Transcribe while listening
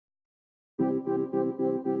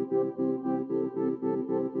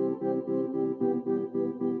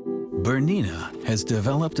Bernina has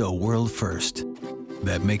developed a world first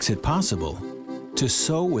that makes it possible to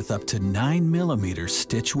sew with up to 9 millimeters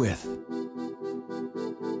stitch width.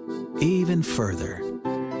 Even further,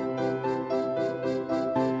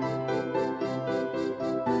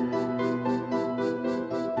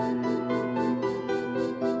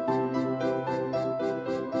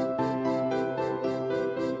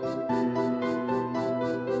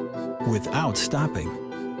 without stopping,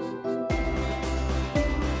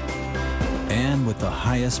 and with the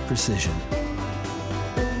highest precision.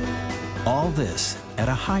 All this at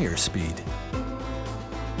a higher speed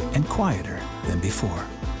and quieter than before.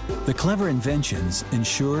 The clever inventions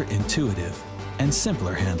ensure intuitive and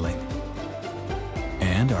simpler handling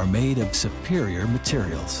and are made of superior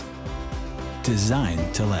materials,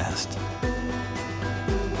 designed to last.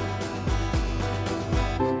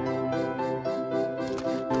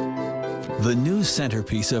 The new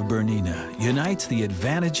centerpiece of Bernina unites the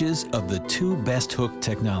advantages of the two best hook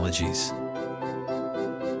technologies.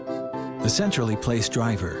 The centrally placed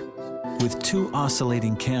driver, with 2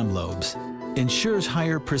 oscillating cam lobes, ensures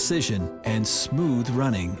higher precision and smooth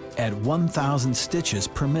running at 1,000 stitches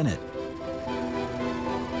per minute.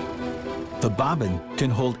 The bobbin can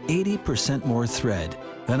hold 80% more thread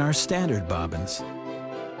than our standard bobbins.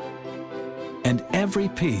 And every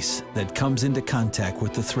piece that comes into contact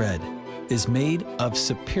with the thread is made of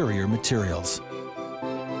superior materials.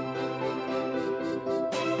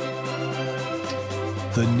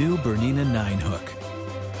 The new Bernina 9 hook,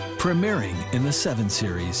 premiering in the 7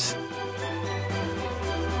 series.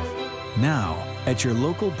 Now at your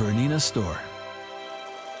local Bernina store.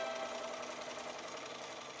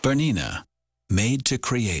 Bernina, made to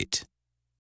create.